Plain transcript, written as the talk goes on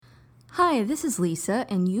Hi, this is Lisa,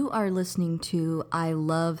 and you are listening to I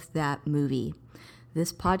Love That Movie.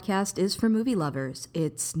 This podcast is for movie lovers.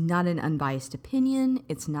 It's not an unbiased opinion,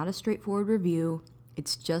 it's not a straightforward review,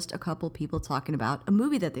 it's just a couple people talking about a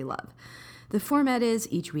movie that they love. The format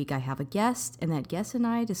is each week I have a guest, and that guest and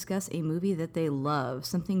I discuss a movie that they love,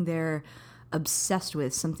 something they're obsessed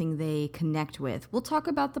with, something they connect with. We'll talk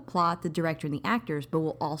about the plot, the director, and the actors, but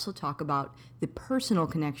we'll also talk about the personal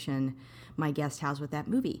connection my guest has with that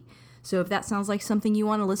movie. So if that sounds like something you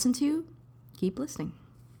want to listen to, keep listening.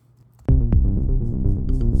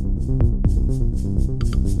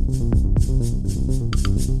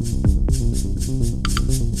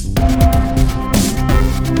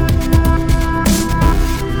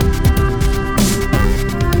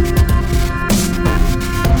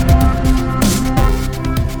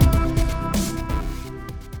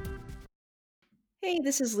 Hey,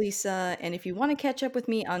 this is Lisa, and if you want to catch up with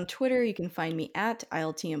me on Twitter, you can find me at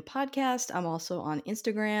ILTM Podcast. I'm also on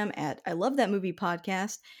Instagram at I Love That Movie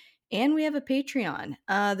Podcast, and we have a Patreon.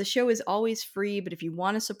 The show is always free, but if you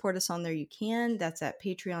want to support us on there, you can. That's at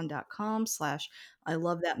patreon.com/I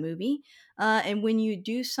Love That Movie. And when you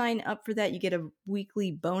do sign up for that, you get a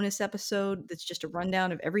weekly bonus episode that's just a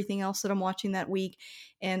rundown of everything else that I'm watching that week.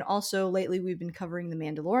 And also, lately, we've been covering The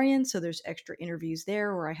Mandalorian. So there's extra interviews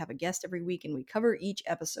there where I have a guest every week and we cover each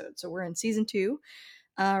episode. So we're in season 2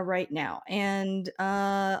 right now. And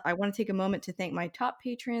I want to take a moment to thank my top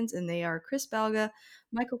patrons, and they are Chris Balga,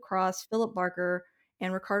 Michael Cross, Philip Barker,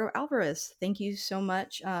 and Ricardo Alvarez. Thank you so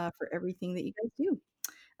much for everything that you guys do.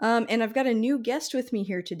 And I've got a new guest with me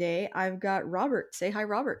here today. I've got Robert. Say hi,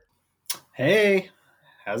 Robert. Hey,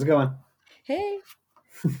 how's it going? Hey,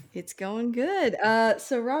 it's going good.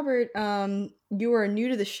 So Robert, you are new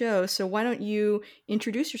to the show, so why don't you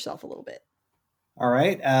introduce yourself a little bit? All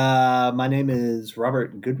right. My name is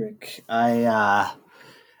Robert Goodrick.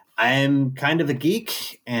 I'm kind of a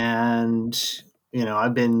geek, and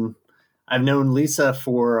I've known Lisa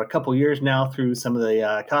for a couple years now through some of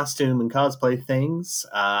the costume and cosplay things.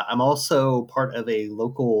 I'm also part of a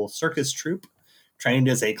local circus troupe, trained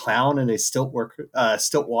as a clown and a stilt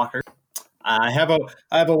walker. I have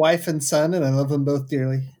a wife and son, and I love them both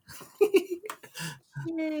dearly.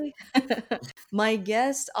 Yay. My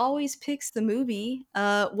guest always picks the movie.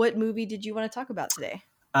 What movie did you want to talk about today?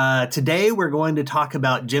 Today, we're going to talk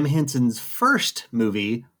about Jim Henson's first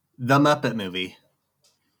movie, The Muppet Movie.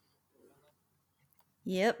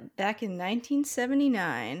 Yep, back in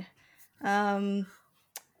 1979. Um,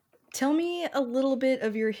 Tell me a little bit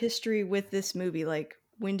of your history with this movie. Like,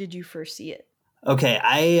 when did you first see it? Okay,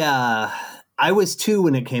 I was 2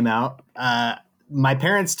 when it came out. My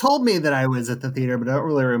parents told me that I was at the theater, but I don't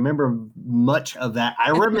really remember much of that. I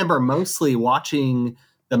remember mostly watching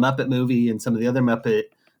the Muppet Movie and some of the other Muppet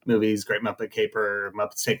movies, Great Muppet Caper,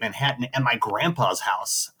 Muppets Take Manhattan, at my grandpa's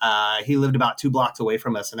house. He lived about 2 blocks away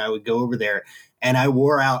from us, and I would go over there, and I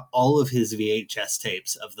wore out all of his VHS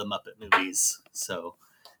tapes of the Muppet movies. So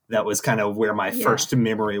that was kind of where my Yeah. first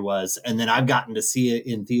memory was. And then I've gotten to see it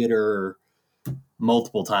in theater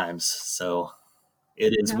multiple times. So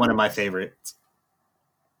it is one of my Nice. favorites.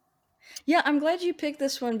 Yeah, I'm glad you picked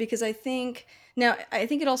this one because I think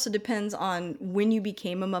it also depends on when you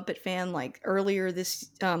became a Muppet fan. Like earlier this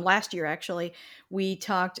last year, actually, we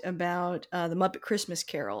talked about the Muppet Christmas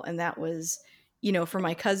Carol, and that was, for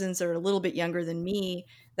my cousins that are a little bit younger than me,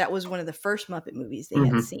 that was one of the first Muppet movies they had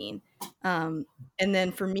Mm-hmm. seen. Um, and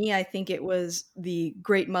then for me, I think it was the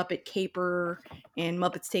Great Muppet Caper and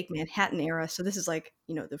Muppets Take Manhattan era. So this is like,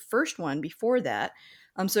 the first one before that.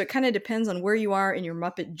 So it kind of depends on where you are in your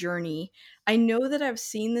Muppet journey. I know that I've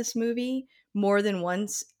seen this movie more than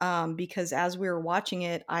once because as we were watching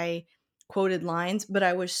it, I quoted lines, but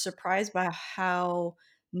I was surprised by how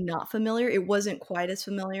not familiar. It wasn't quite as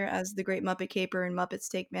familiar as The Great Muppet Caper and Muppets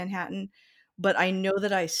Take Manhattan, but I know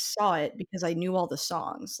that I saw it because I knew all the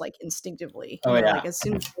songs like instinctively. Oh yeah. Like as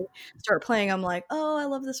soon as they start playing, I'm like, oh, I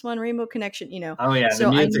love this one, Rainbow Connection. Oh yeah. The So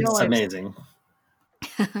I know music's I've amazing.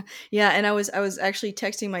 yeah, and I was actually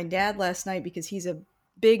texting my dad last night because he's a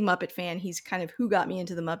big Muppet fan. He's kind of who got me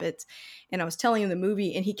into the Muppets. And I was telling him the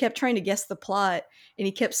movie and he kept trying to guess the plot and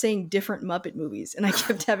he kept saying different Muppet movies. And I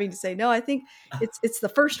kept having to say, "No, I think it's the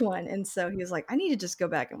first one." And so he was like, "I need to just go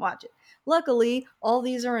back and watch it." Luckily, all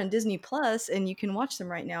these are on Disney Plus and you can watch them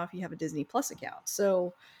right now if you have a Disney Plus account.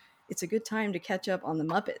 So, it's a good time to catch up on the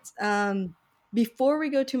Muppets. Before we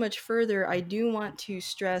go too much further, I do want to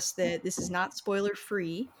stress that this is not spoiler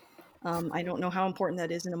free. I don't know how important that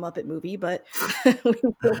is in a Muppet movie, but we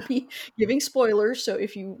will be giving spoilers. So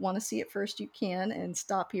if you want to see it first, you can and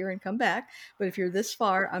stop here and come back. But if you're this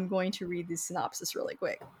far, I'm going to read the synopsis really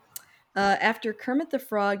quick. After Kermit the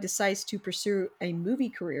Frog decides to pursue a movie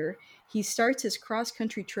career, he starts his cross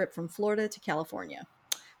country trip from Florida to California.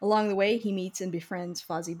 Along the way, he meets and befriends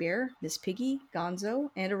Fozzie Bear, Miss Piggy, Gonzo,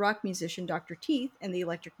 and a rock musician, Dr. Teeth, and the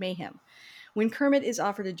Electric Mayhem. When Kermit is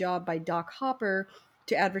offered a job by Doc Hopper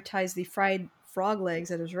to advertise the fried frog legs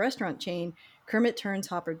at his restaurant chain, Kermit turns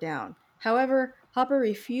Hopper down. However, Hopper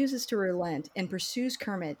refuses to relent and pursues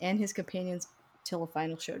Kermit and his companions till a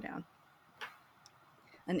final showdown.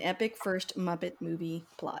 An epic first Muppet movie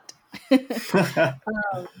plot.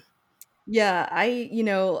 Yeah,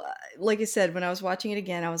 like I said, when I was watching it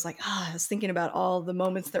again, I was like, I was thinking about all the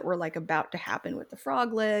moments that were like about to happen with the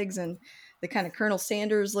frog legs and the kind of Colonel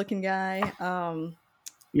Sanders looking guy. It's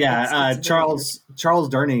very interesting. Charles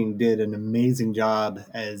Durning did an amazing job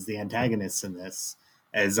as the antagonist in this,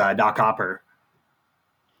 as Doc Hopper.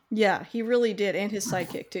 Yeah, he really did, and his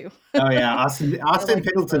sidekick too. Oh yeah, I Austin like them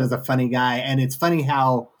Pendleton both. is a funny guy, and it's funny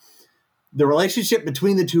how the relationship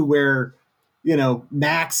between the two, where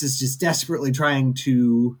Max is just desperately trying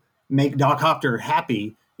to make Doc Hopper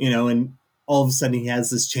happy, and all of a sudden he has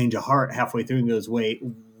this change of heart halfway through and goes, "Wait,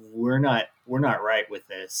 we're not right with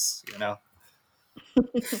this."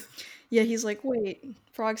 Yeah, he's like, wait,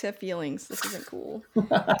 frogs have feelings. This isn't cool.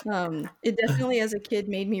 It definitely, as a kid,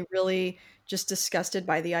 made me really just disgusted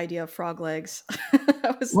by the idea of frog legs.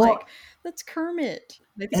 I was like, Well, that's Kermit.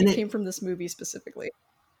 I think and it it came from this movie specifically.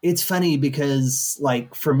 it's funny because,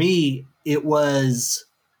 like, for me, it was,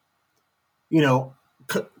 you know,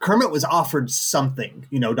 Kermit was offered something.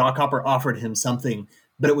 Doc Hopper offered him something,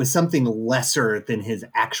 but it was something lesser than his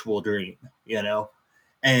actual dream.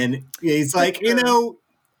 And he's For like, sure.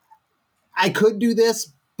 I could do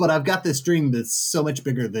this, but I've got this dream that's so much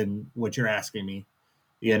bigger than what you're asking me.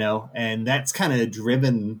 And that's kind of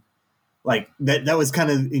driven, like that was kind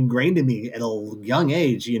of ingrained in me at a young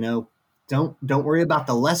age. Don't worry about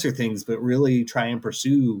the lesser things, but really try and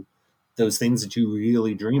pursue those things that you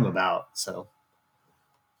really dream about. So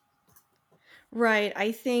Right.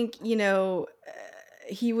 I think,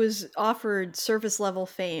 he was offered surface level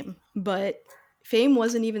fame, but fame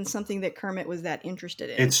wasn't even something that Kermit was that interested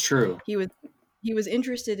in. it's true. He was he was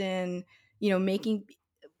interested in, making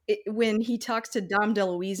when he talks to Dom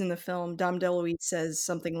DeLuise in the film, Dom DeLuise says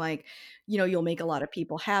something like, "You'll make a lot of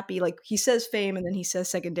people happy." Like he says fame, and then he says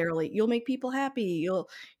secondarily, "You'll make people happy. You'll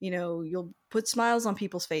put smiles on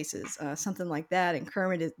people's faces," something like that. And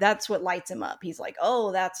Kermit that's what lights him up. He's like,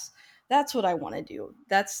 "Oh, that's what I want to do.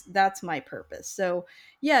 That's my purpose." So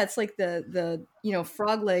yeah, it's like the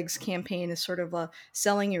Frog Legs campaign is sort of a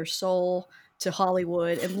selling your soul to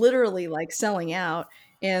Hollywood and literally like selling out.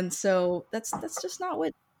 And so that's just not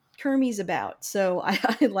what Kermie's about. So I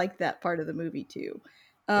like that part of the movie too.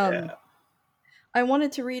 Um, Yeah. I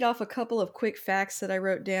wanted to read off a couple of quick facts that I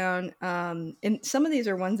wrote down. And some of these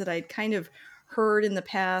are ones that I'd kind of heard in the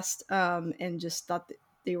past and just thought that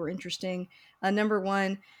they were interesting. Number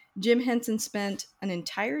one, Jim Henson spent an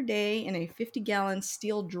entire day in a 50-gallon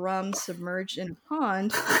steel drum submerged in a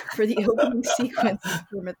pond for the opening sequence of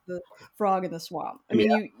Kermit the Frog in the Swamp. I Yeah.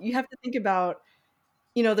 mean, you have to think about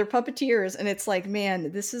they're puppeteers, and it's like,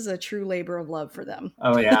 man, this is a true labor of love for them.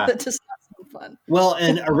 Oh yeah. That just sounds so fun. Well,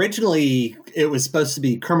 and originally it was supposed to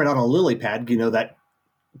be Kermit on a lily pad, that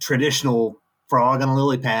traditional frog on a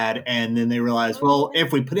lily pad. And then they realized, Oh well, yeah.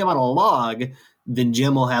 if we put him on a log, then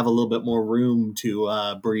Jim will have a little bit more room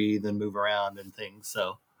to breathe and move around and things.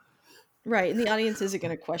 So, Right, and the audience isn't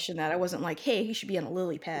going to question that. I wasn't like, hey, he should be on a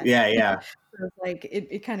lily pad. yeah, So yeah. it's like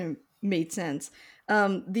it kind of made sense.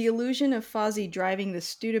 The illusion of Fozzie driving the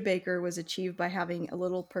Studebaker was achieved by having a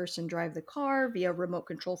little person drive the car via remote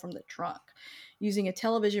control from the trunk, using a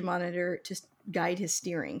television monitor to guide his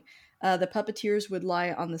steering. The puppeteers would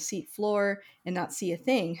lie on the seat floor and not see a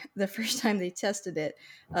thing. The first time they tested it,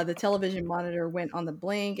 the television monitor went on the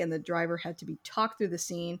blink, and the driver had to be talked through the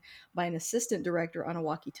scene by an assistant director on a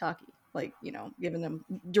walkie-talkie, like giving them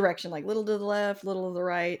direction, like little to the left, little to the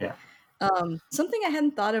right. Yeah. Something I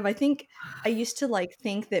hadn't thought of. I think I used to like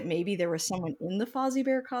think that maybe there was someone in the Fozzie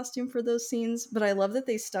Bear costume for those scenes, but I love that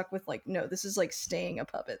they stuck with like, no, this is like staying a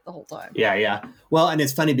puppet the whole time. Yeah, yeah. Well, and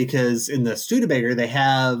it's funny because in the Studebaker, they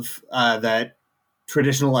have that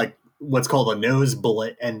traditional, like, what's called a nose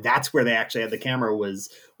bullet, and that's where they actually had the camera,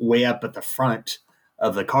 was way up at the front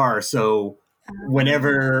of the car. So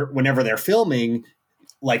whenever they're filming,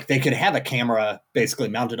 like, they could have a camera basically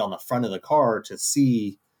mounted on the front of the car to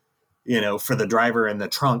see, for the driver in the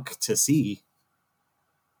trunk to see.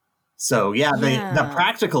 So yeah, the Yeah,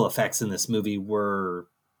 practical effects in this movie were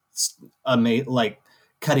like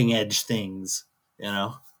cutting edge things.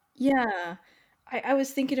 yeah. I was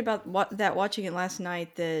thinking about watching it last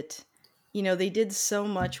night. That they did so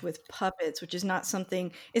much with puppets, which is not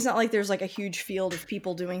something, it's not like there's like a huge field of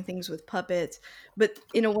people doing things with puppets, but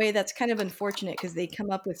in a way that's kind of unfortunate because they come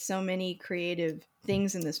up with so many creative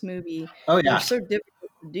things in this movie Oh that are yeah. so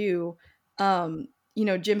difficult to do.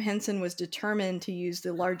 Jim Henson was determined to use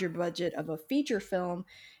the larger budget of a feature film,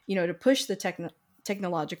 to push the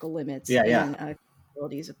technological limits Yeah, yeah. and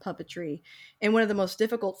capabilities of puppetry. And one of the most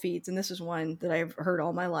difficult feats, and this is one that I've heard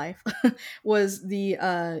all my life, was the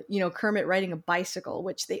Kermit riding a bicycle,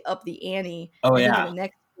 which they up the ante, Oh I think, in yeah. the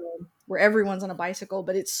next film where everyone's on a bicycle,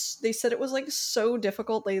 but they said it was like so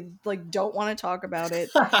difficult they like don't want to talk about it,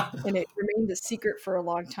 and it remained a secret for a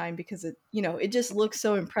long time because it just looks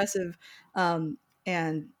so impressive,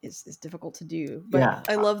 and is difficult to do. But Yeah.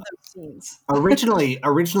 I love those scenes.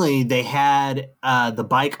 Originally they had the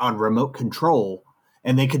bike on remote control,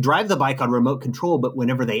 and they could drive the bike on remote control, but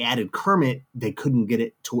whenever they added Kermit, they couldn't get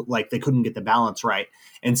it to, like, they couldn't get the balance right,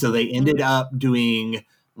 and so they Mm. ended up doing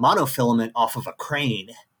monofilament off of a crane,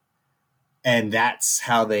 and that's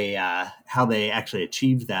how they actually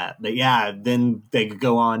achieved that. But yeah, then they could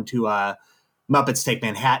go on to Muppets Take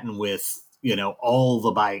Manhattan with all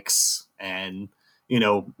the bikes, and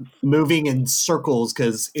moving in circles,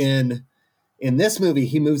 because in this movie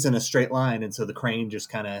he moves in a straight line, and so the crane just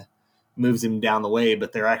kind of moves him down the way,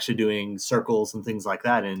 but they're actually doing circles and things like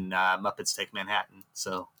that in Muppets Take Manhattan.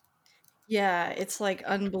 So Yeah, it's like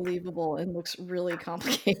unbelievable and looks really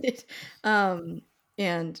complicated. Um,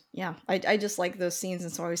 and yeah, I just like those scenes,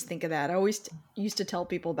 and so I always think of that. I always used to tell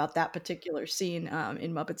people about that particular scene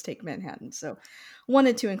in Muppets Take Manhattan. So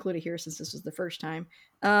wanted to include it here since this was the first time.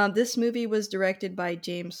 This movie was directed by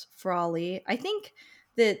James Frawley. I think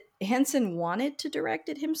that Henson wanted to direct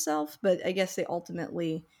it himself, but I guess they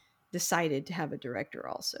ultimately decided to have a director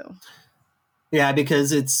also. yeah,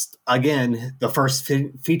 because it's, again, the first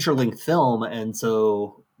feature length film, and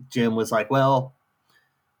so Jim was like, well,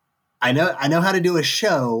 I know how to do a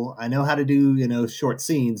show. I know how to do, short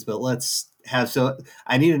scenes, but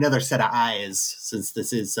I need another set of eyes, since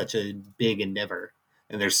this is such a big endeavor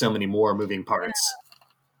and there's so many more moving parts.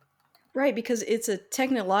 Right, because it's a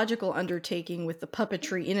technological undertaking with the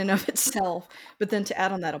puppetry in and of itself, but then to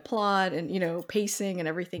add on that a plot and, pacing and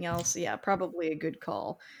everything else, yeah, probably a good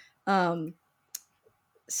call. Um,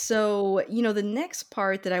 so, the next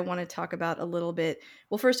part that I want to talk about a little bit,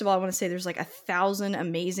 well, first of all, I want to say there's like 1,000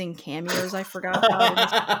 amazing cameos I forgot about in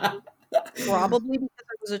this movie, probably because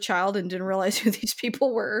I was a child and didn't realize who these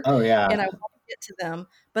people were, Oh yeah. and I want to get to them.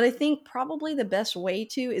 But I think probably the best way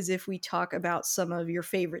to is if we talk about some of your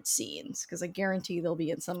favorite scenes, because I guarantee they'll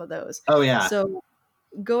be in some of those. Oh yeah. So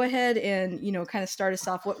go ahead and kind of start us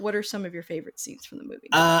off. What are some of your favorite scenes from the movie?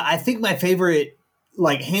 I think my favorite,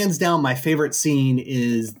 like hands down, my favorite scene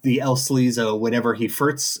is the El Sleazo whenever he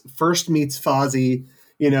first meets Fozzie.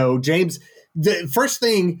 James. The first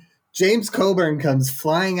thing, James Coburn comes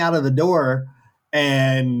flying out of the door,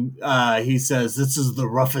 and he says, "This is the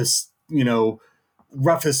roughest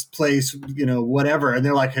place, whatever." And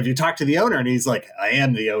they're like, "Have you talked to the owner?" And he's like, "I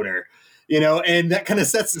am the owner." And that kind of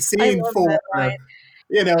sets the I scene love for that line.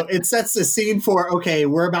 it sets the scene for, okay,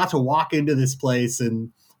 we're about to walk into this place,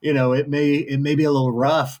 and it may be a little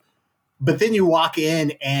rough, but then you walk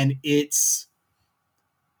in and it's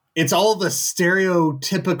all the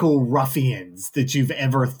stereotypical ruffians that you've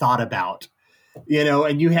ever thought about,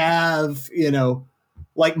 and you have,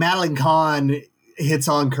 like Madeline Kahn hits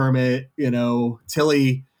on Kermit, Yeah.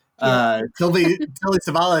 Tilly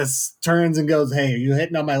Savalas turns and goes, "Hey, are you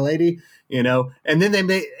hitting on my lady?" And then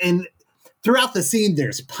and throughout the scene,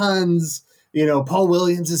 there's puns. Paul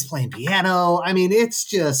Williams is playing piano. I mean, it's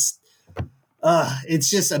just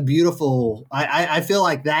a beautiful. I feel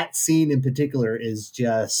like that scene in particular is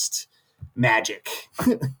just magic.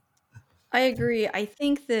 I agree. I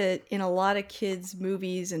think that in a lot of kids'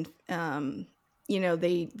 movies and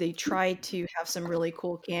they try to have some really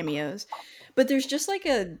cool cameos, but there's just like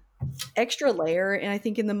a extra layer, and I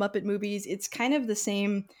think in the Muppet movies, it's kind of the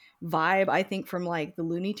same vibe, I think, from like the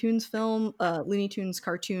Looney Tunes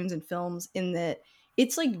cartoons and films, in that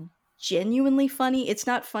it's like genuinely funny. It's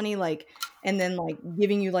not funny like and then like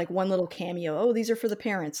giving you like one little cameo. Oh, these are for the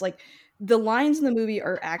parents. Like the lines in the movie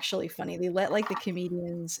are actually funny. They let like the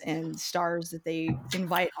comedians and stars that they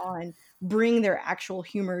invite on bring their actual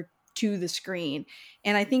humor to the screen.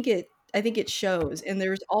 And I think it shows. And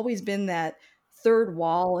there's always been that third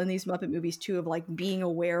wall in these Muppet movies too, of like being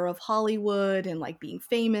aware of Hollywood and like being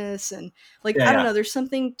famous, and like Yeah, I don't yeah. know, there's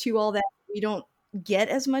something to all that we don't get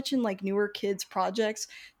as much in like newer kids projects,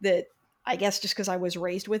 that I guess just because I was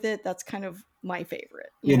raised with it, that's kind of my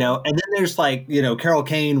favorite. And then there's, like, Carol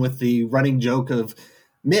Kane with the running joke of,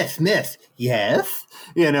 myth, yes,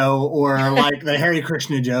 or like the Hare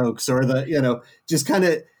Krishna jokes, or the, just kind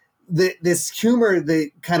of this humor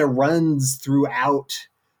that kind of runs throughout,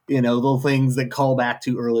 the things that call back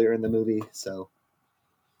to earlier in the movie. So,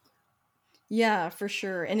 Yeah, for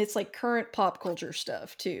sure. And it's like current pop culture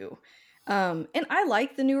stuff too. And I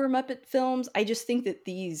like the newer Muppet films. I just think that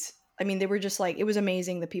these, I mean, they were just like, it was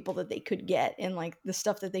amazing the people that they could get and like the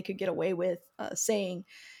stuff that they could get away with saying.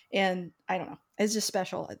 And I don't know, it's just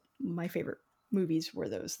special. My favorite movies were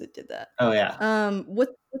those that did that. oh yeah.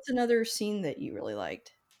 What's another scene that you really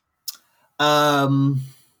liked? Um,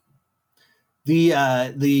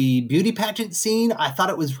 the beauty pageant scene, I thought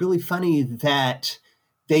it was really funny that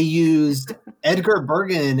they used Edgar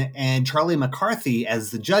Bergen and Charlie McCarthy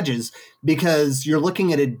as the judges, because you're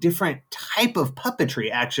looking at a different type of puppetry.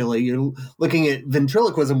 Actually, you're looking at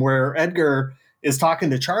ventriloquism, where Edgar is talking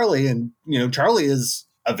to Charlie, and Charlie is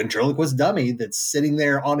a ventriloquist dummy that's sitting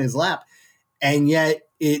there on his lap, and yet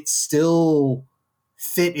it still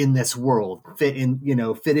fit in this world, fit into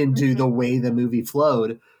the Mhm. way the movie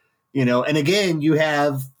flowed. And again, you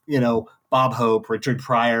have, Bob Hope, Richard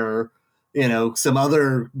Pryor, some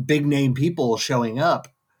other big name people showing up,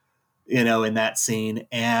 in that scene.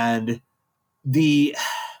 And the,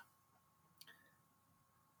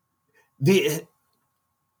 the,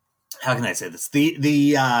 how can I say this? The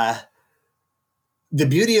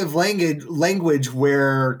beauty of language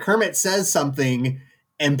where Kermit says something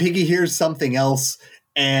and Piggy hears something else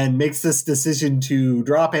and makes this decision to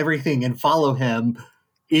drop everything and follow him,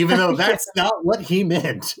 even though Yeah. that's not what he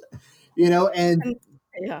meant, and And-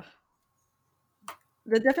 yeah.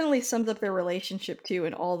 That definitely sums up their relationship too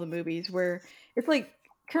in all the movies where it's like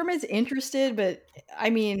Kermit's interested, but I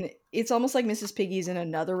mean, it's almost like Mrs. Piggy's in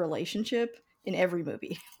another relationship in every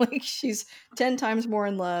movie. Like she's 10 times more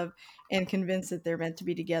in love and convinced that they're meant to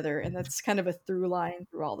be together. And that's kind of a through line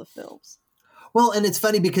through all the films. well, and it's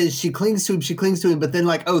funny because she clings to him, but then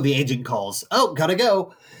like, oh, the agent calls. Oh, gotta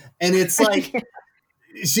go. And it's like Yeah.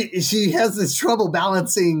 she has this trouble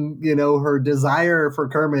balancing, her desire for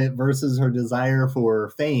Kermit versus her desire for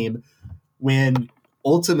fame, when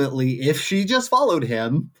ultimately, if she just followed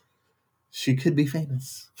him, she could be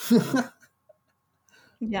famous.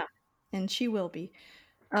 Yeah. And she will be.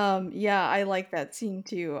 Yeah, I like that scene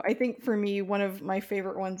too. I think for me, one of my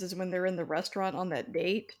favorite ones is when they're in the restaurant on that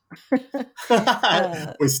date.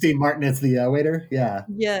 uh, With Steve Martin as the waiter. Yeah.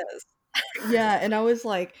 yes. Yeah, and I was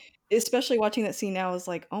like, especially watching that scene now, I was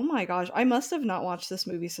like, "Oh my gosh, I must have not watched this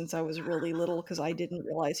movie since I was really little because I didn't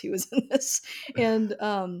realize he was in this." And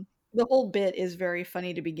the whole bit is very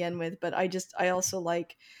funny to begin with, but I also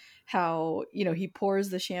like how, he pours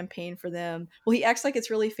the champagne for them. Well, he acts like it's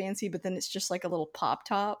really fancy, but then it's just like a little pop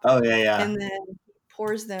top. Oh yeah, yeah. And then he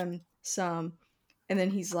pours them some, and then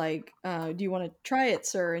he's like, "Do you want to try it,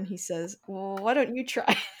 sir?" And he says, "Well, why don't you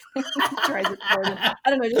try?" He tries it for them. I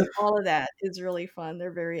don't know, just all of that is really fun.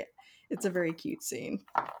 It's a very cute scene.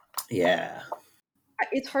 Yeah.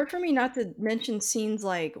 It's hard for me not to mention scenes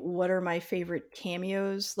like what are my favorite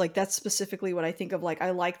cameos. Like that's specifically what I think of. Like I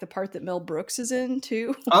like the part that Mel Brooks is in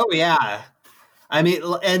too. Oh yeah. I mean,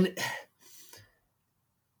 and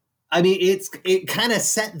it kind of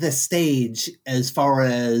set the stage as far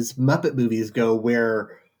as Muppet movies go,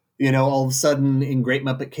 where all of a sudden in Great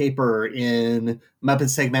Muppet Caper, in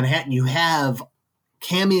Muppets Take Manhattan, you have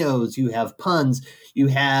cameos, you have puns, you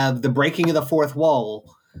have the breaking of the fourth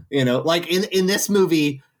wall. Like in this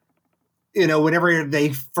movie, whenever they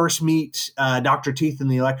first meet Dr. Teeth in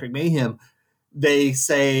the Electric Mayhem, they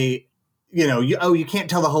say, you can't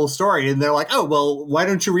tell the whole story. And they're like, oh, well, why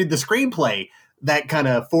don't you read the screenplay? That kind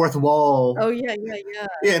of fourth wall, Oh yeah, yeah,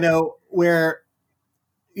 yeah. where,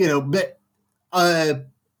 but uh,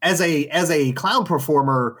 as a clown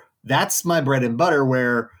performer, that's my bread and butter,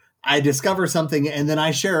 where I discover something and then I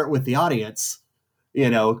share it with the audience,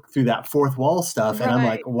 through that fourth wall stuff. And I'm Right,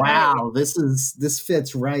 like, right. wow, this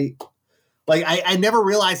fits right. Like I never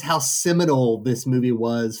realized how seminal this movie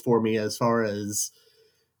was for me, as far as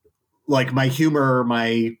like my humor,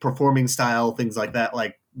 my performing style, things like that.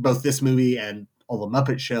 Like both this movie and all the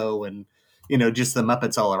Muppet Show, and just the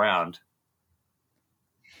Muppets all around.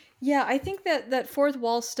 Yeah, I think that that fourth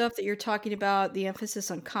wall stuff that you're talking about, the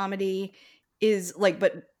emphasis on comedy is like,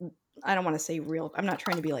 but I don't want to say real. I'm not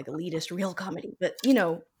trying to be like elitist real comedy, but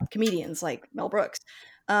comedians like Mel Brooks.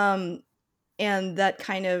 Um and that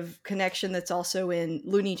kind of connection that's also in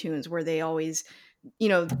Looney Tunes where they always,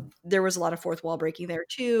 there was a lot of fourth wall breaking there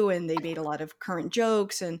too and they made a lot of current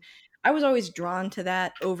jokes and I was always drawn to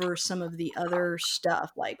that over some of the other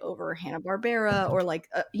stuff like over Hanna-Barbera or like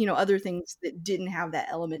other things that didn't have that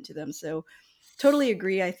element to them. So totally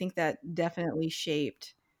agree. I think that definitely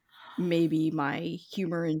shaped maybe my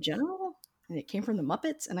humor in general, and it came from the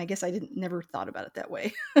Muppets, and I guess I didn't never thought about it that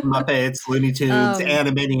way. Muppets, Looney Tunes, Um,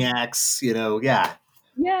 Animaniacs, yeah.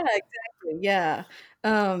 yeah, exactly, yeah.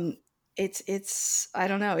 Um, it's I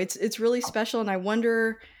don't know, it's really special, and I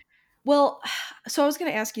wonder well, so I was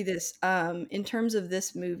gonna ask you this, in terms of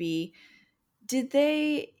this movie, did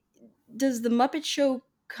they does the Muppet Show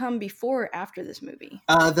come before or after this movie?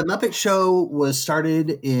 The Muppet Show was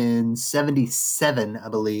started in '77, I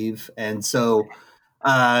believe, and so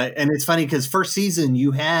and it's funny because first season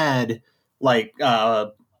you had like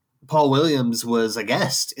Paul Williams was a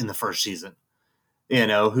guest in the first season,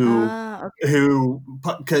 Ah, who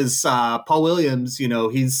because Paul Williams,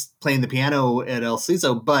 he's playing the piano at El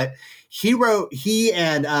Ciso, but he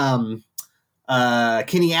and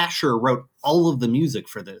Kenny Asher wrote all of the music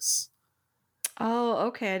for this. oh,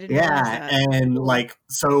 okay, I didn't realize Yeah, that. and Cool. like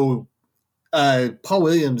so Paul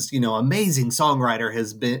Williams, amazing songwriter,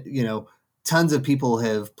 has been, tons of people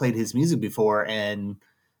have played his music before, and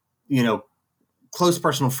you know, close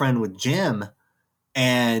personal friend with Jim,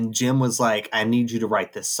 and Jim was like, "I need you to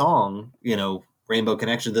write this song, Rainbow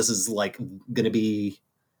Connection. This is like going to be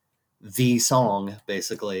the song,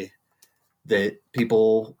 basically, that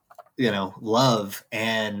people, love."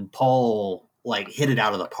 And Paul like hit it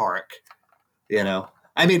out of the park. You know,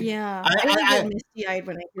 I mean, Yeah, I, I I, like get I, misty-eyed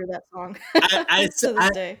when I hear that song I, I, to this I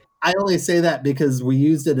day. I only say that because we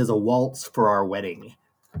used it as a waltz for our wedding.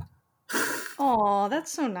 Aw,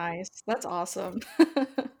 that's so nice. That's awesome.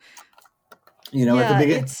 At the Yeah,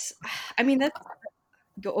 beginning, I mean, that's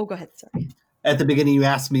go ahead, sorry. you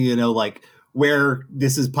asked me, like where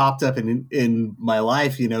this has popped up in my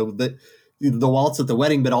life. The waltz at the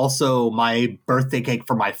wedding, but also my birthday cake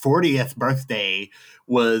for my 40th birthday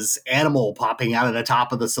was Animal popping out of the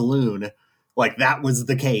top of the saloon. Like that was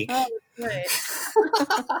the Oh, cake. that's great.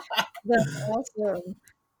 That's awesome.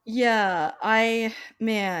 Yeah, and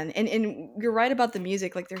you're right about the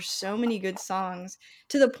music, like, there's so many good songs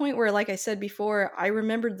to the point where, like I said before, I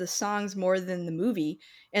remembered the songs more than the movie,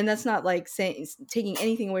 and that's not, like, saying taking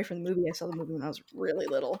anything away from the movie. I saw the movie when I was really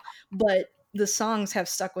little, but the songs have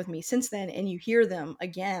stuck with me since then, and you hear them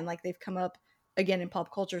again, like, they've come up again in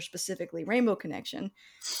pop culture, specifically Rainbow Connection,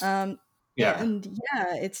 um, Yeah, and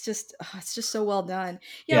yeah, it's just so well done.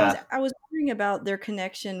 Yeah, yeah. I was wondering about their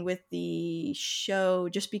connection with the show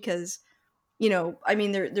just because, I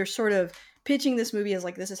mean, they're sort of pitching this movie as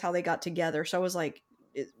like this is how they got together. So I was like,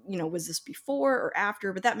 was this before or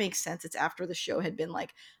after? But that makes sense. It's after the show had been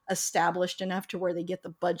like established enough to where they get the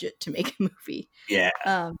budget to make a movie. Yeah.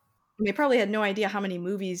 And they probably had no idea how many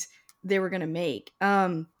movies they were going to make.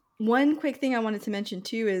 One quick thing I wanted to mention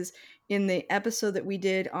too is in the episode that we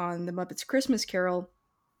did on the Muppets Christmas Carol,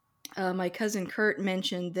 my cousin Kurt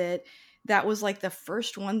mentioned that that was like the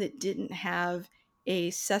first one that didn't have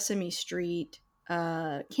a Sesame Street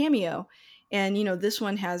cameo, and this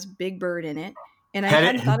one has Big Bird in it, and I Had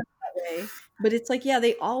hadn't it thought of it that way, but it's like yeah,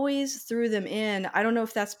 they always threw them in. I don't know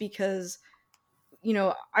if that's because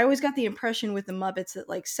I always got the impression with the Muppets that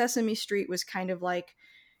like Sesame Street was kind of like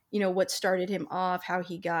what started him off, how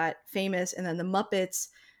he got famous, and then the Muppets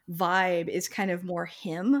vibe is kind of more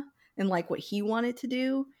him and like what he wanted to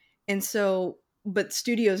do. And so, but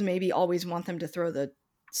studios maybe always want them to throw the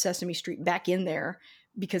Sesame Street back in there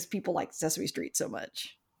because people like Sesame Street so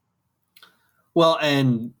much. well,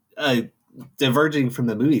 and diverging from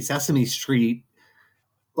the movie, Sesame Street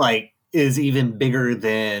like is even bigger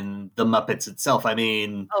than the Muppets itself. I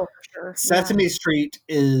mean, Oh, for sure. Yeah. Sesame Street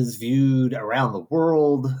is viewed around the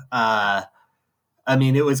world. I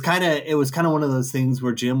mean, it was kind of one of those things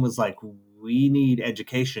where Jim was like, "We need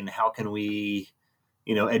education. How can we,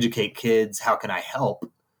 educate kids? How can I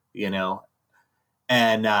help?" You know,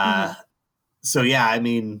 and Hmm. so yeah, I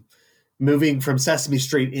mean, moving from Sesame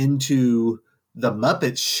Street into the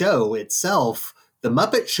Muppet Show itself, the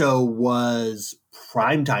Muppet Show was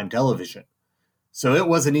primetime television. So it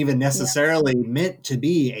wasn't even Yeah. necessarily meant to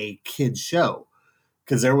be a kid's show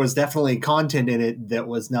because there was definitely content in it that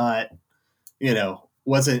was not,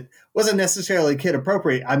 wasn't necessarily kid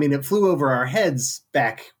appropriate. I mean, it flew over our heads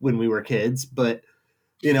back when we were kids, but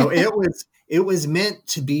it was meant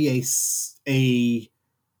to be a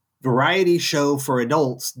variety show for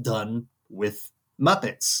adults done with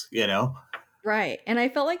Muppets. Right. And I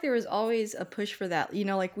felt like there was always a push for that.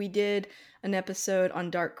 Like we did an episode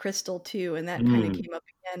on Dark Crystal too, and that kind of Mm. came up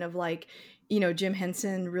again of like, Jim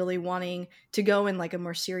Henson really wanting to go in like a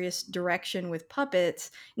more serious direction with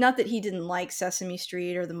puppets. Not that he didn't like Sesame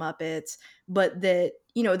Street or the Muppets, but that,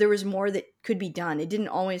 there was more that could be done. It didn't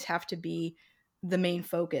always have to be the main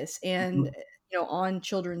focus. And on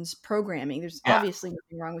children's programming. There's Yeah. obviously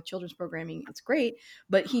nothing wrong with children's programming. It's great,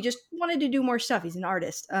 but he just wanted to do more stuff. He's an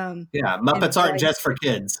artist. Yeah. And Muppets so aren't just for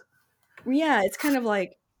kids. yeah, it's kind of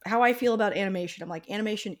like how I feel about animation. I'm like,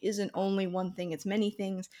 animation isn't only one thing, it's many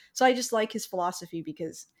things. So I just like his philosophy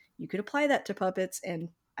because you could apply that to puppets, and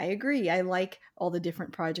I agree. I like all the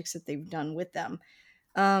different projects that they've done with them.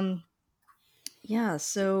 Um, yeah,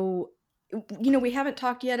 so we haven't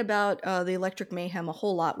talked yet about the Electric Mayhem a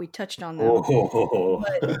whole lot. We touched on them, Oh.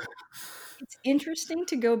 but it's interesting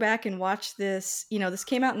to go back and watch this. This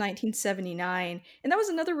came out in 1979, and that was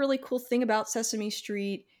another really cool thing about Sesame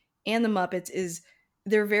Street and the Muppets is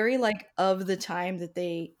they're very like of the time that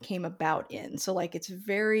they came about in. So like it's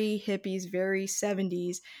very hippies, very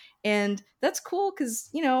 70s. And that's cool cuz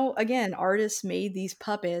again, artists made these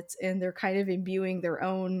puppets and they're kind of imbuing their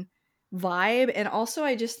own vibe. And also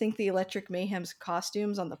I just think the Electric Mayhem's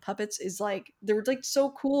costumes on the puppets is like they're like so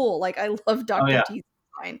cool. Like I love Oh Dr. yeah. Teeth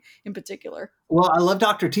in particular. Well, I love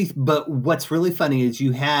Dr. Teeth, but what's really funny is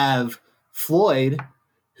you have Floyd,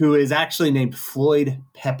 who is actually named Floyd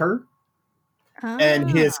Pepper, and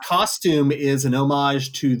his Ah, costume is an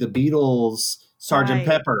homage to the Beatles' Sergeant right.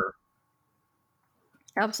 Pepper.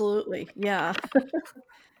 Absolutely. Yeah.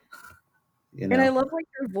 You And I know. love like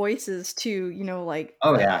their voices too, like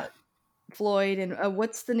Oh yeah. Floyd and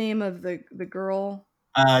what's the name of the girl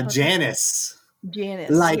puppet? Janice. Janice.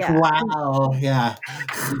 Like Yeah. wow. Yeah.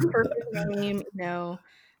 Perfect name,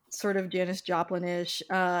 sort of Janis Joplin-ish.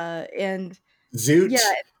 And yeah, Zoot.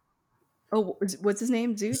 oh, what's his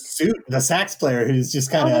name? Zoot? Zoot, the sax player, who's just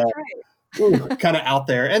Oh, kind that's of right. kind of out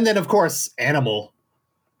there, and then of course Animal.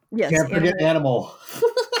 Yes, Can't forget Animal.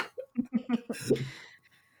 Animal.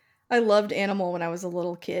 I loved Animal when I was a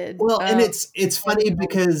little kid. Well, and it's funny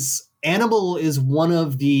because Animal is one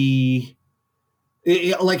of the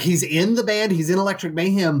like he's in the band, he's in Electric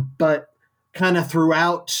Mayhem, but kind of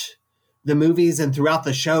throughout the movies and throughout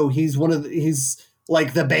the show, he's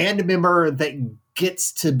like the band member that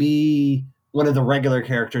gets to be one of the regular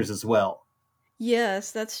characters as well.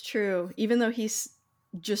 Yes, that's true. Even though he's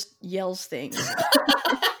just yells things.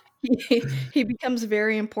 He becomes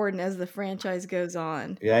very important as the franchise goes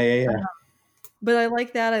on. Yeah, yeah, Uh, yeah. but I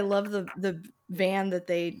like that. I love the van that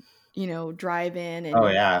they, drive in, Oh and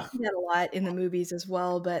you yeah. see that a lot in the movies as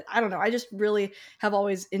well, but I don't know, I just really have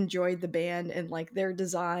always enjoyed the band and, like, their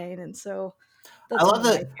design, and so I that's one love of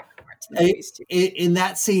my that favorite parts of the movies too. in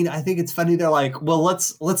that scene. I think it's funny. They're like, "Well,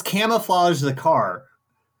 let's camouflage the car,"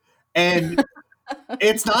 and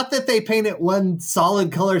it's not that they paint it one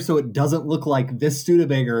solid color so it doesn't look like this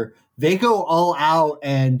Studebaker. They go all out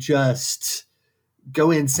and just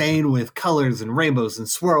go insane with colors and rainbows and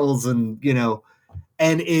swirls and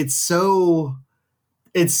and it's so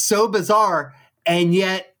bizarre, and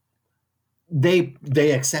yet they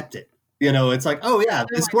accept it. It's like, oh Yeah, yeah,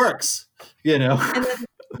 they're this like works. You know. and then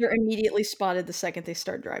they're immediately spotted the second they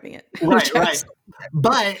start driving it, Right, which I right.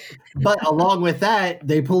 was But along with that,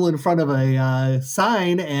 they pull in front of a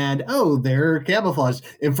sign, and oh, they're camouflaged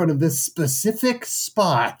in front of this specific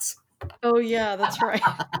spot. oh, yeah, that's right.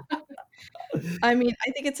 I mean,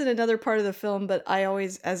 I think it's in another part of the film, but I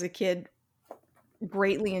always, as a kid,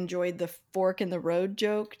 greatly enjoyed the fork in the road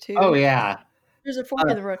joke Oh too. yeah, There's a fork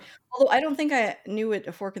in the road. Although I don't think I knew what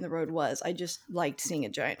a fork in the road was. I just liked seeing a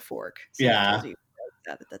giant fork. See, I told yeah. you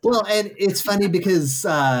that at the Well, time. and it's funny because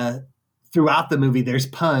throughout the movie, there's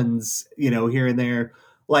puns, here and there.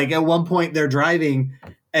 Like at one point, they're driving,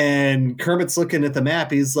 and Kermit's looking at the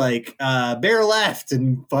map. He's like, "Bear left,"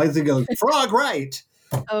 and Fozzie goes, "Frog right."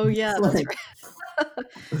 Oh, yeah, It's that's like, right.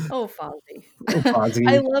 Oh, Fozzie. oh, Fozzie.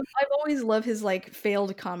 I've always loved his, like,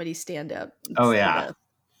 failed comedy stand-up. Oh It's the yeah,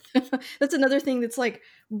 best. That's another thing that's, like,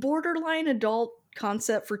 borderline adult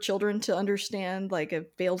concept for children to understand, like, a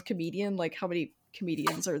failed comedian, like, how many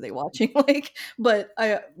comedians are they watching, like, but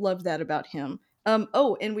I love that about him.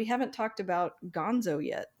 Oh, and we haven't talked about Gonzo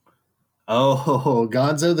yet. oh,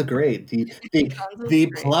 Gonzo the Great, Gonzo's the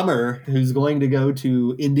great. plumber who's going to go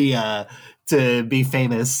to India to be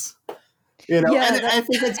famous. Yeah, And that I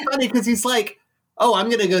think it's funny because he's like, "Oh, I'm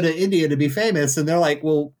going to go to India to be famous," and they're like,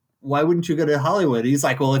 "Well, why wouldn't you go to Hollywood?" He's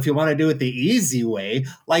like, "Well, if you want to do it the easy way,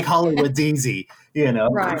 like Hollywood's easy, you know."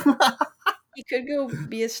 right. He could go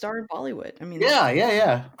be a star in Bollywood. I mean, Yeah, yeah,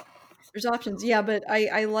 yeah. there's options. Yeah, but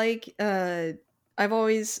I like, I've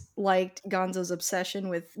always liked Gonzo's obsession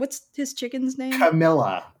with what's his chicken's name?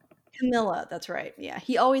 Camilla. Camilla, that's right. Yeah,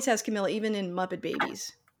 he always has Camilla, even in Muppet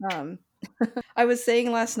Babies. Um, I was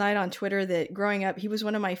saying last night on Twitter that growing up, he was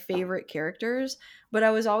one of my favorite characters, but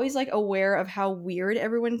I was always like aware of how weird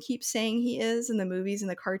everyone keeps saying he is in the movies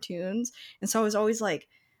and the cartoons. And so I was always like,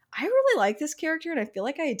 I really like this character and I feel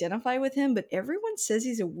like I identify with him, but everyone says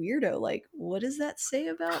he's a weirdo. Like, what does that say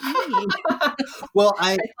about me? Well,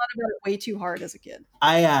 I thought about it way too hard as a kid.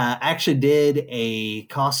 I actually did a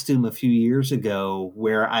costume a few years ago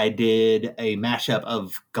where I did a mashup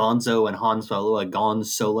of Gonzo and Han Solo, a Gon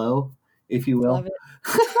Solo, if you will. Love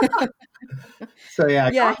it. So yeah,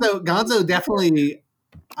 Yeah, Gonzo definitely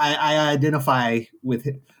I identify with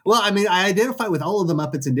him. Well, I mean, I identify with all of the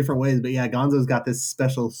Muppets in different ways, but yeah, Gonzo's got this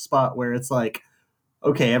special spot where it's like,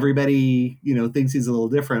 okay, everybody, thinks he's a little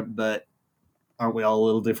different, but aren't we all a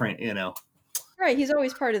little different, right. He's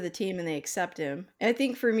always part of the team and they accept him. And I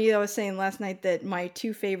think for me, I was saying last night that my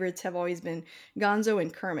two favorites have always been Gonzo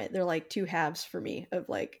and Kermit. They're like two halves for me of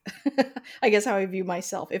like, I guess how I view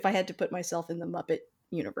myself if I had to put myself in the Muppet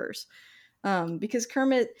universe. Because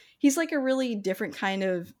Kermit, he's like a really different kind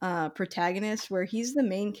of protagonist where he's the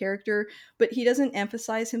main character, but he doesn't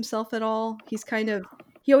emphasize himself at all.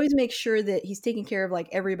 He always makes sure that he's taking care of like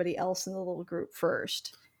everybody else in the little group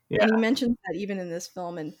first. Yeah, And he mentions that even in this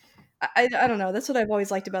film. And I don't know. That's what I've always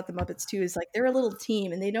liked about the Muppets too. Is like they're a little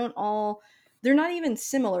team, and they're not even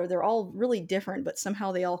similar. They're all really different, but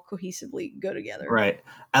somehow they all cohesively go together. right.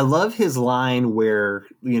 I love his line where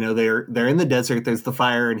they're in the desert. There's the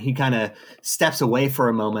fire, and he kind of steps away for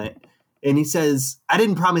a moment, and he says, "I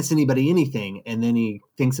didn't promise anybody anything." And then he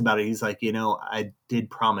thinks about it. He's like, I did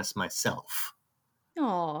promise myself.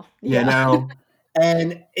 Oh, You yeah. know,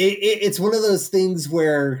 and it's one of those things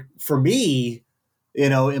where, for me,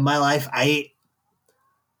 in my life, I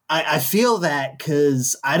feel that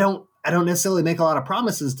because I don't necessarily make a lot of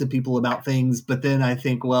promises to people about things, but then I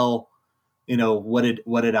think, well, what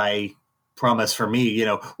did I promise for me?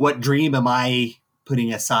 What dream am I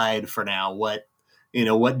putting aside for now? What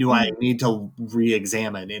do I Mhm. need to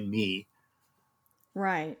re-examine in me?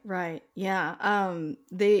 Right, right. Yeah.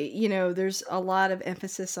 There's a lot of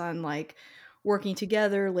emphasis on like working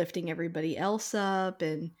together, lifting everybody else up,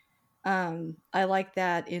 and I like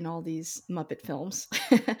that in all these Muppet films.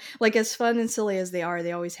 Like as fun and silly as they are,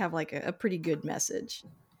 they always have like a pretty good message.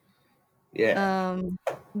 Yeah. Um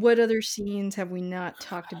what other scenes have we not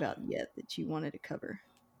talked about yet that you wanted to cover?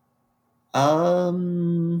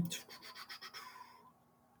 Um,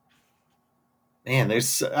 man,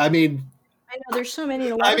 I know there's so many,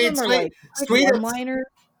 and a lot of them are like Sweetums, one-liner,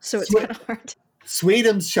 so it's kind Sweet, of hard.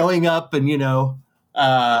 Sweetums showing up, and Oh,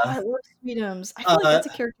 uh, I love Sweetums. I feel like uh, that's a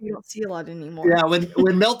character you don't see a lot anymore. yeah,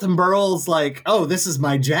 when Milton Berle's like, "Oh, this is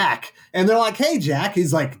my Jack," and they're like, "Hey, Jack,"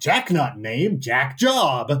 he's like, "Jack, not name, Jack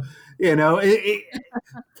Job,"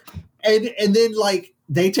 and then like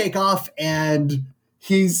they take off, and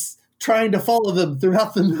he's trying to follow them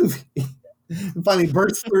throughout the movie, and finally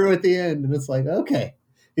bursts through at the end, and it's like, okay,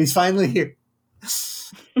 he's finally here.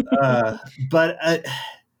 But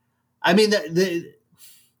I mean,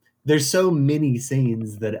 there's so many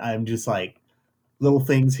scenes that I'm just like little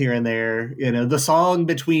things here and there. The song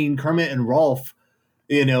between Kermit and Rolf.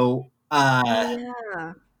 Oh,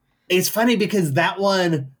 yeah. It's funny because that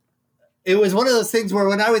one, it was one of those things where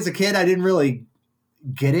when I was a kid, I didn't really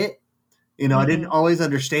get it. I didn't Mhm. always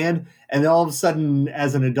understand, and then all of a sudden,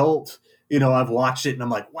 as an adult, I've watched it and I'm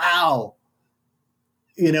like, wow.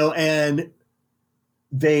 And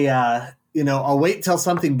they I'll wait till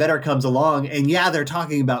something better comes along, and yeah, they're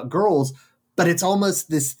talking about girls, but it's almost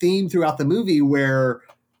this theme throughout the movie where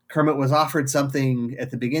Kermit was offered something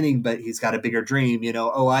at the beginning, but he's got a bigger dream.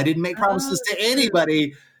 Oh, I didn't make Oh, promises to true.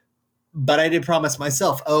 anybody, but I did promise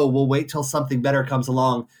myself, oh, we'll wait till something better comes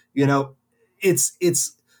along. It's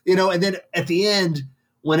and then at the end,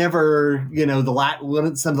 whenever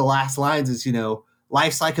some of the last lines is,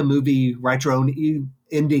 life's like a movie, write your own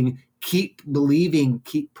ending, keep believing,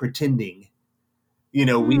 keep pretending.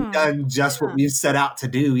 We've Hmm. done just what Yeah. we've set out to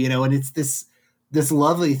do. And it's this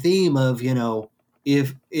lovely theme of,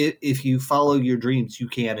 if you follow your dreams, you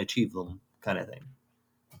can achieve them, kind of thing.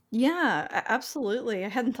 Yeah, absolutely. I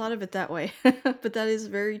hadn't thought of it that way, but that is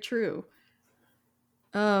very true.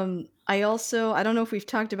 I don't know if we've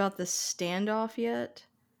talked about the standoff yet,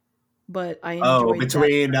 but I Oh, enjoyed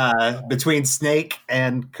that. between Snake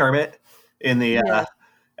and Kermit in the Yes.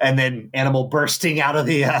 and then Animal bursting out of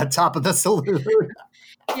the top of the saloon.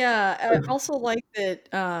 Yeah, I also like that,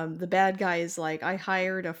 the bad guy is like, "I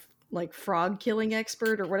hired like, frog killing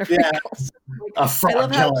expert," or whatever he Yeah, calls it. Like, a I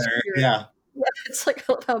love frog how killer. obscure. Yeah, Yeah, it's like,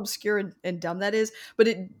 I love how obscure and dumb that is, but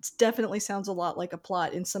it definitely sounds a lot like a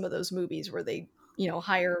plot in some of those movies where they,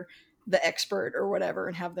 hire the expert or whatever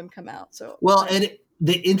and have them come out, so well, I and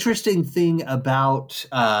the interesting thing about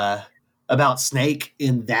Snake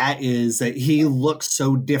in that is that he looks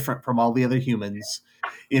so different from all the other humans.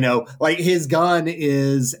 Like his gun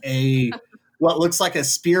is what looks like a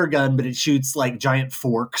spear gun, but it shoots like giant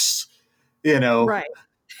forks, Right.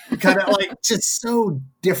 kind of like just so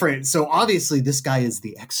different. So obviously this guy is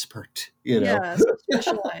the expert. Yeah, so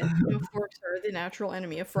specialized. Forks are the natural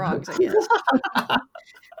enemy of frogs, I guess.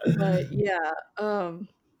 But yeah,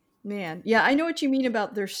 man. Yeah, I know what you mean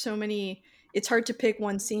about there's so many it's hard to pick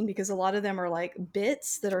one scene because a lot of them are like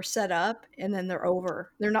bits that are set up and then they're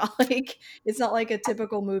over. They're not like it's not like a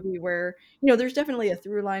typical movie where, there's definitely a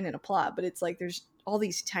through line and a plot, but it's like there's all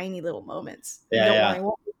these tiny little moments. And don't worry, Yeah, I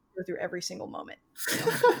won't go through every single moment.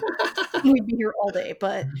 We'd be here all day,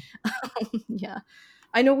 but yeah.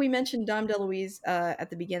 I know we mentioned Dom DeLuise at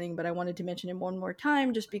the beginning, but I wanted to mention him one more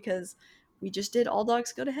time just because we just did All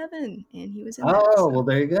Dogs Go to Heaven and he was in that. oh, So well,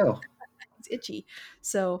 there you go. it's itchy.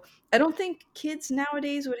 So I don't think kids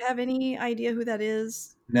nowadays would have any idea who that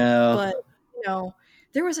is, No. but you know,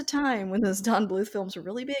 there was a time when those Don Bluth films were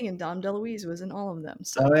really big and Dom DeLuise was in all of them. Oh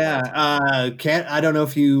So yeah. that's Can't I don't know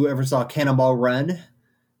if you ever saw Cannonball Run.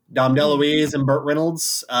 Dom mm-mm. DeLuise and Burt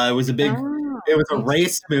Reynolds. Oh, It was a need to check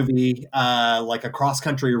race movie, like a cross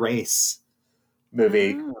country race that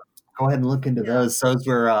movie. out. Oh, Go ahead and look into yeah. those. Those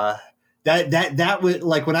were that would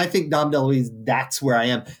like when I think Dom DeLuise, that's where I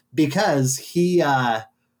am because he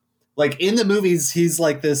like in the movies he's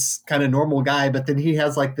like this kind of normal guy, but then he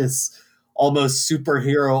has like this almost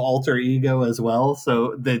superhero alter ego as well.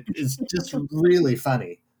 So that is just really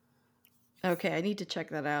funny. Okay, I need to check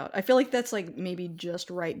that out. I feel like that's like maybe just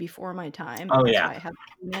right before my time, and Oh that's yeah. why I haven't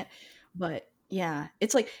seen it. But yeah,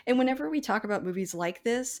 it's like, and whenever we talk about movies like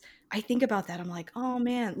this, I think about that. I'm like, oh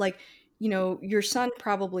man, like, your son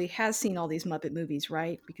probably has seen all these Muppet movies,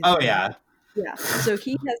 right? Because Oh you're yeah. married. Yeah. So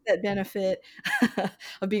he has that benefit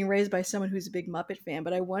of being raised by someone who's a big Muppet fan.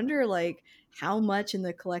 But I wonder, like, how much in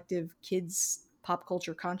the collective kids' pop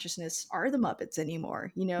culture consciousness are the Muppets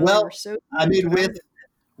anymore? They were Well, so I huge mean, when I was.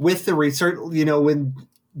 with the research, when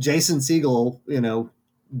Jason Segel,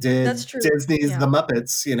 That's did true. Disney's Yeah. The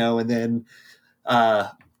Muppets, and then uh,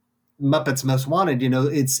 Muppets Most Wanted,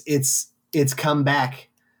 it's come back,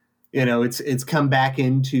 it's come back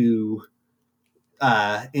into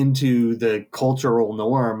the cultural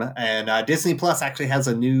norm, and Disney Plus actually has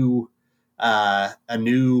a new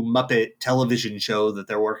Muppet television show that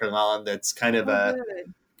they're working on. That's kind of Oh,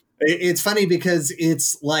 good. it's funny because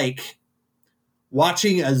it's like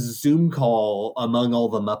watching a Zoom call among all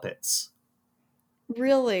the Muppets.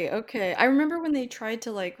 Really? Okay. I remember when they tried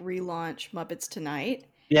to like relaunch Muppets Tonight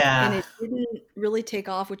and Yeah. it didn't really take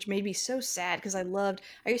off, which made me so sad because I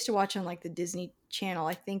used to watch on like the Disney Channel,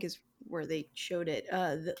 I think is where they showed it,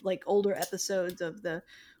 like older episodes of the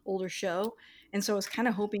older show. And so I was kind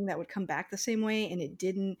of hoping that would come back the same way and it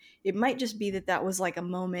didn't. It might just be that that was like a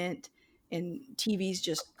moment and TV's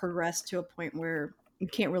just progressed to a point where you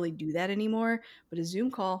can't really do that anymore. But a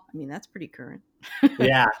Zoom call, I mean, that's pretty current.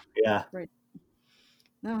 Yeah. Yeah. Right.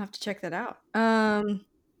 No, I'll have to check that out.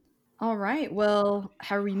 All right. Well,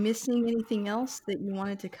 are we missing anything else that you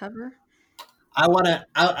wanted to cover? I want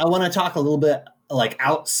to talk a little bit like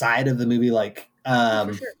outside of the movie, Oh,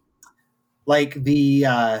 for sure. like the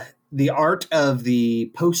art of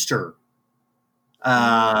the poster. Oh,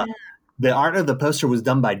 Uh, yeah. the art of the poster was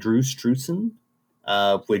done by Drew Struzan,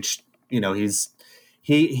 which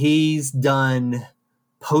he's done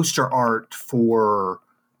poster art for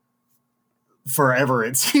forever.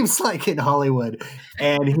 It seems like in Hollywood,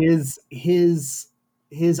 and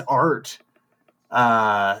his art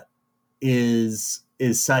uh, is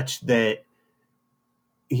such that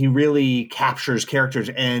he really captures characters,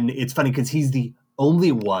 and it's funny because he's the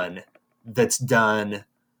only one that's done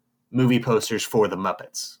movie posters for the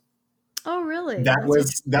Muppets. Oh, really? That That's was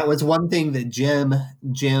interesting. that was one thing that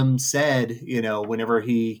Jim said. Whenever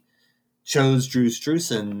he chose Drew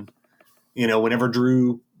Struzan, whenever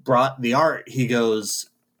Drew brought the art, he goes,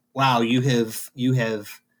 "Wow, you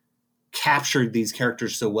have captured these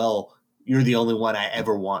characters so well. You're the only one I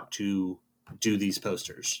ever want to do these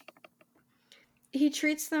posters." He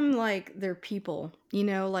treats them like they're people,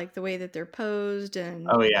 like the way that they're posed and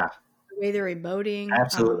Oh yeah, the way they're emoting.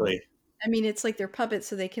 absolutely. I mean, it's like they're puppets,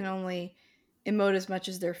 so they can only emote as much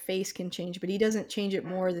as their face can change, but he doesn't change it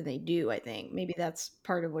more than they do, I think. Maybe that's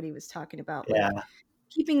part of what he was talking about, like Yeah,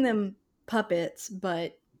 keeping them puppets,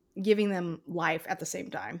 but giving them life at the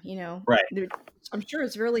same time. right. I'm sure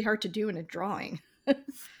it's really hard to do in a drawing.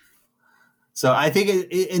 So I think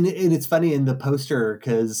and it's funny in the poster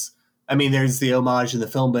because I mean there's the homage in the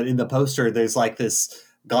film, but in the poster there's like this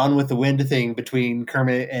Gone with the Wind thing between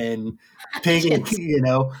Kermit and Piggy, Yes.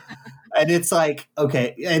 and it's like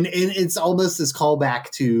okay, and it's almost this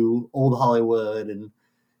callback to old Hollywood, and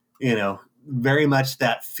very much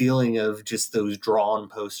that feeling of just those drawn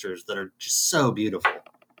posters that are just so beautiful.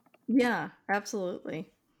 Yeah,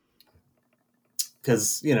 absolutely.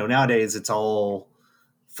 Because, nowadays it's all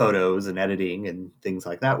photos and editing and things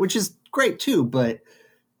like that, which is great too. But,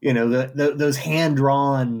 those hand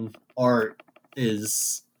drawn art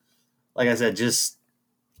is, like I said, just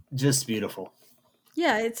beautiful.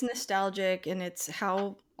 Yeah, it's nostalgic and it's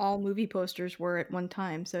how all movie posters were at one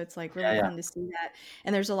time. So it's like Yeah, really yeah. fun to see that.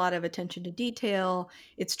 And there's a lot of attention to detail.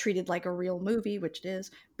 It's treated like a real movie, which it is,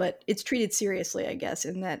 but it's treated seriously, I guess,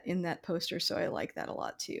 in that poster. So I like that a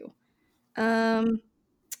lot too. Um,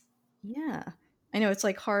 yeah. I know it's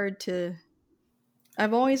like hard to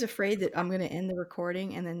I'm always afraid that I'm gonna end the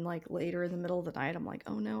recording and then like later in the middle of the night I'm like,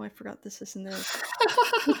 oh no, I forgot this, and this.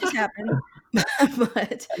 Which has happened.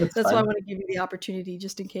 But That's that's why I fun. want to give you the opportunity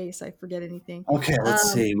just in case I forget anything. Okay, let's Um,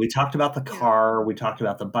 see. We talked about the yeah. car. We talked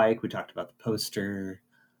about the bike. We talked about the poster.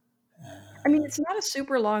 I mean, Uh, it's not a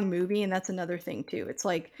super long movie, and that's another thing too. It's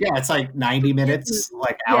like yeah, it's like for 90 kids minutes, movies,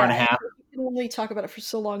 like hour and yeah, a it's half. like you can only talk about it for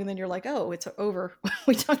so long, and then you're like, "Oh, it's over."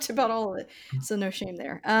 We talked about all of it, so no shame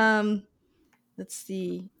there. Let's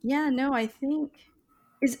see. Yeah, no, I think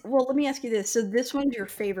well, let me ask you this. So this one's your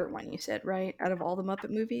favorite one, you said, right? Out of all the Muppet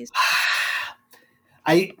movies?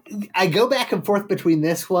 I I go back and forth between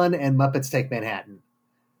this one and Muppets Take Manhattan.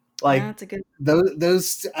 Like That's a good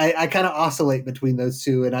those I kind of oscillate between those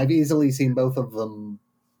two, and I've easily seen both of them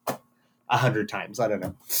 100 times. I don't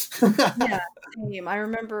know. Yeah, same. I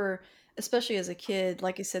remember, especially as a kid,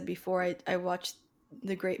 like I said before, I watched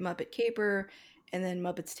The Great Muppet Caper and then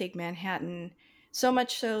Muppets Take Manhattan. So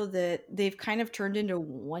much so that they've kind of turned into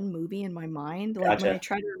one movie in my mind. Like when I Gotcha.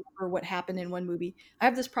 try to remember what happened in one movie, I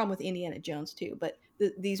have this problem with Indiana Jones too, but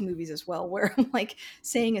these movies as well, where I'm like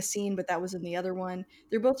saying a scene, but that was in the other one.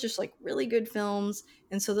 They're both just like really good films.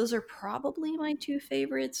 And so those are probably my two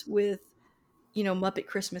favorites, with Muppet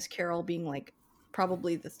Christmas Carol being like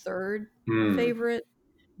probably the third Hmm. favorite,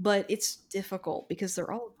 but it's difficult because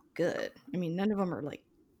they're all good. I mean, none of them are like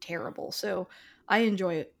terrible. So I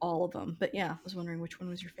enjoy all of them. But yeah, I was wondering which one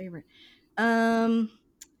was your favorite. Um,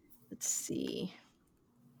 let's see.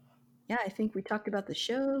 Yeah, I think we talked about the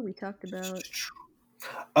show. We talked about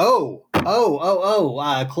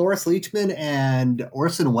Cloris Leachman and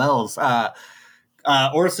Orson Welles.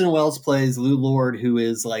 Orson Welles plays Lou Lord, who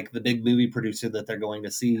is like the big movie producer that they're going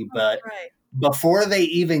to see. oh, that's But right. before they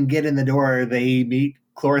even get in the door, they meet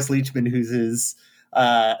Cloris Leachman, who's his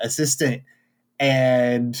assistant,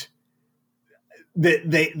 and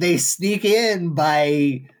they sneak in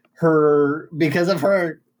by her because of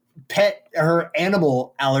her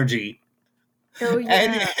animal allergy. Oh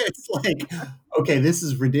And yeah. it's like, okay, this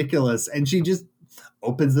is ridiculous. And she just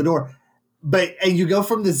opens the door. And you go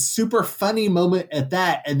from this super funny moment at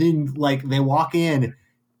that, and then like they walk in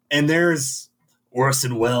and there's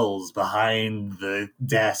Orson Welles behind the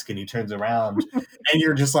desk, and he turns around and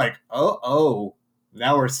you're just like, oh,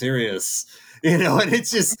 now we're serious. And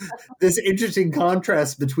it's just this interesting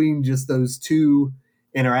contrast between just those two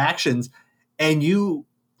interactions. And you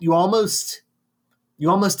almost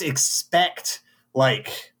expect,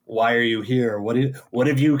 like, why are you here? What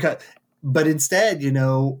have you cut? But instead,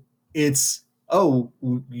 it's, oh,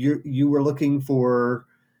 you were looking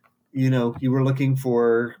for,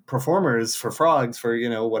 performers for frogs for,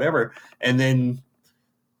 whatever. And then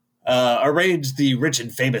arrange the rich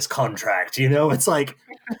and famous contract. It's like,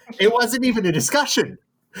 it wasn't even a discussion.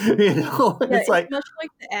 And Yeah, it's it's like, much like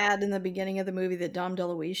the ad in the beginning of the movie that Dom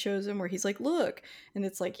DeLuise shows him, where he's like, "Look," and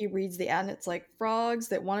it's like he reads the ad, and it's like frogs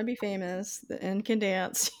that want to be famous and can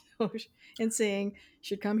dance, and sing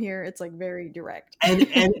should come here. It's like very direct. and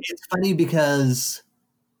it's funny because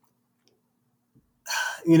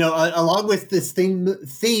along with this theme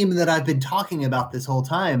that I've been talking about this whole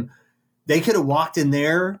time, they could have walked in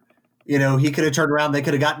there. He could have turned around. They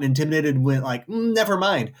could have gotten intimidated and went like, never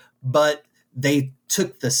mind. But they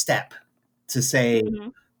took the step to say,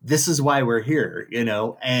 Mhm. this is why we're here.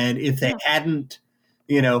 And if they Yeah. hadn't,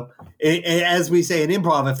 as we say in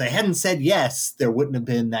improv, if they hadn't said yes, there wouldn't have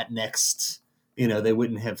been that next. They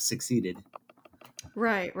wouldn't have succeeded.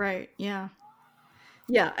 Right. Right. Yeah.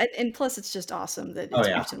 Yeah. And plus, it's just awesome that Oh it's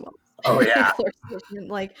yeah. Orson Welles Oh and yeah. Cloris Leachman.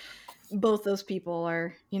 Like both those people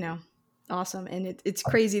are, awesome, and it's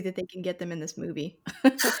crazy that they can get them in this movie.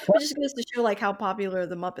 It just goes to show like how popular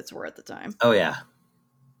the Muppets were at the time. Oh yeah.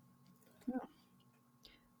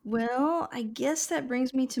 Well, I guess that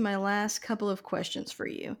brings me to my last couple of questions for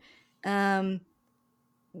you. Um,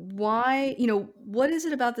 what is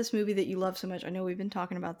it about this movie that you love so much? I know we've been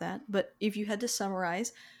talking about that, but if you had to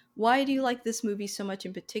summarize, why do you like this movie so much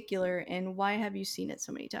in particular, and why have you seen it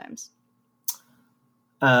so many times?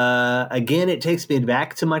 Again, it takes me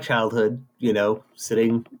back to my childhood. You know,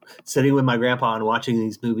 sitting with my grandpa and watching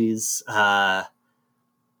these movies.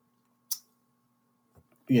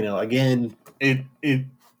 You know, again,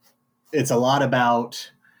 it's a lot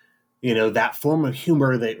about, you know, that form of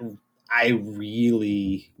humor that I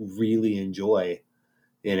really, really enjoy.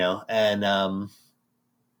 You know, and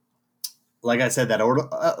like I said, that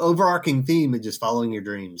overarching theme of just following your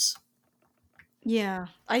dreams. Yeah,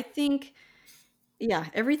 I think, yeah,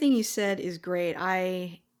 everything you said is great.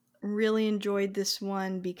 I really enjoyed this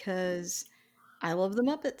one because I love the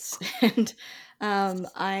Muppets, and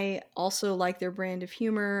I also like their brand of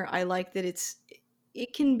humor. I like that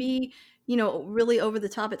it can be, you know, really over the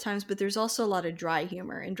top at times, but there's also a lot of dry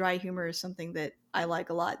humor, and dry humor is something that I like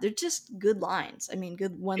a lot. They're just good lines. I mean,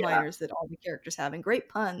 good Yeah. one-liners that all the characters have, and great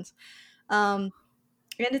puns. Um,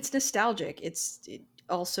 and it's nostalgic. It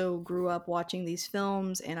also grew up watching these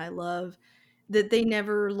films, and I love that they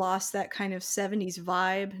never lost that kind of 70s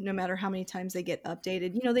vibe no matter how many times they get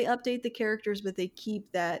updated. You know, they update the characters, but they keep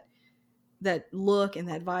that look and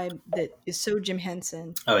that vibe that is so Jim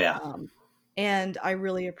Henson. Oh yeah. And I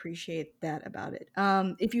really appreciate that about it.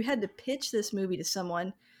 If you had to pitch this movie to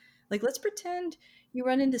someone, like let's pretend you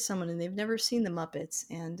run into someone and they've never seen the Muppets,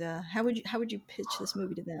 and how would you pitch this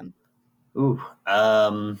movie to them? Ooh.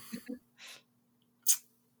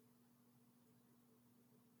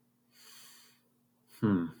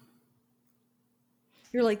 Hmm.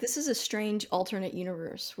 You're like, this is a strange alternate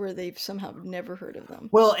universe where they've somehow never heard of them.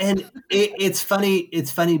 Well, and it's funny.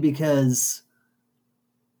 It's funny because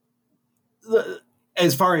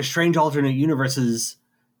as far as strange alternate universes,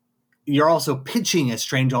 you're also pitching a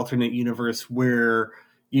strange alternate universe where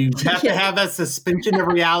you have to Yeah. have a suspension of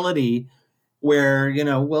reality where, you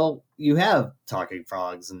know, well, you have talking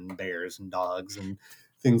frogs and bears and dogs and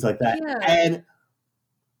things like that. Yeah. And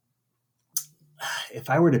if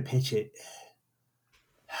I were to pitch it,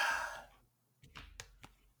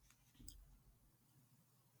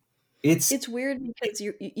 It's weird because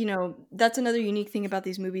you know, that's another unique thing about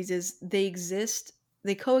these movies is they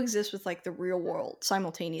coexist with like the real world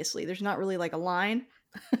simultaneously. There's not really like a line,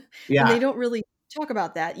 and yeah, they don't really talk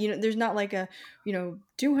about that. You know, there's not like a, you know,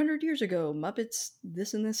 200 years ago, Muppets,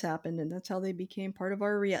 this and this happened, and that's how they became part of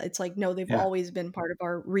our reality. It's like, no, they've yeah, always been part of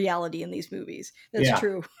our reality in these movies. That's yeah.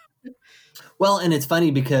 true. Well, and it's funny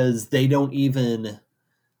because they don't even,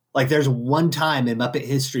 like, there's one time in Muppet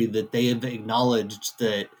history that they have acknowledged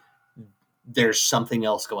that there's something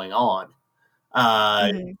else going on.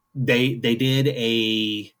 Hmm. They did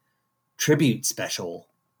a tribute special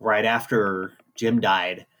right after Jim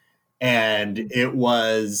died, and it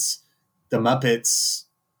was the Muppets,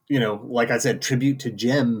 you know, like I said, tribute to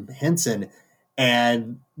Jim Henson.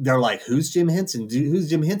 And they're like, who's Jim Henson? Who's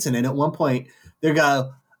Jim Henson? And at one point they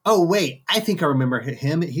go, oh wait, I think I remember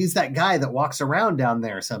him. He's that guy that walks around down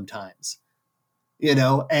there sometimes, you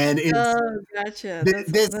know. And it's Oh, gotcha.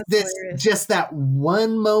 That's this hilarious. just that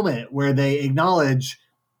one moment where they acknowledge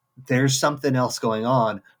there's something else going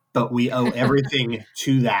on, but we owe everything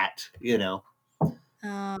to that, you know.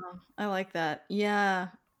 Oh, I like that. Yeah.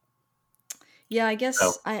 Yeah, I guess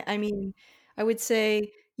So I mean, I would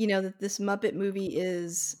say, you know, that this Muppet movie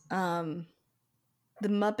is the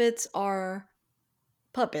Muppets are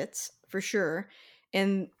puppets for sure,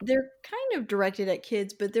 and they're kind of directed at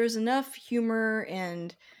kids, but there's enough humor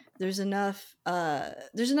and there's enough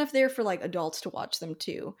there for like adults to watch them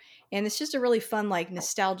too. And it's just a really fun like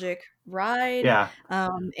nostalgic ride. yeah.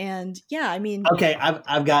 And yeah, I mean, Okay, maybe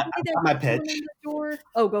I've that got my gets someone in pitch. the door.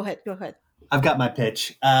 Oh, go ahead. Go ahead. I've got my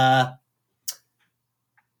pitch.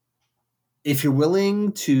 If you're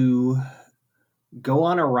willing to go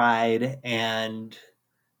on a ride and,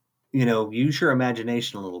 you know, use your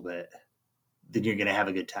imagination a little bit, then you're going to have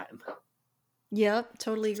a good time. Yep,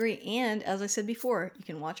 totally agree. And as I said before, you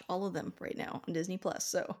can watch all of them right now on Disney Plus,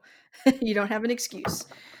 so you don't have an excuse.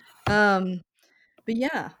 Um, but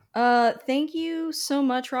yeah, thank you so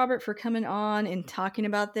much, Robert, for coming on and talking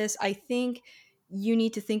about this. I think you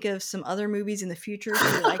need to think of some other movies in the future so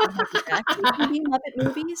that I can have you back. They can be Muppet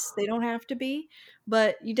movies; they don't have to be,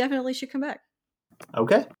 but you definitely should come back.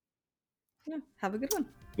 Okay. Yeah, have a good one.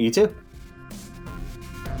 You too.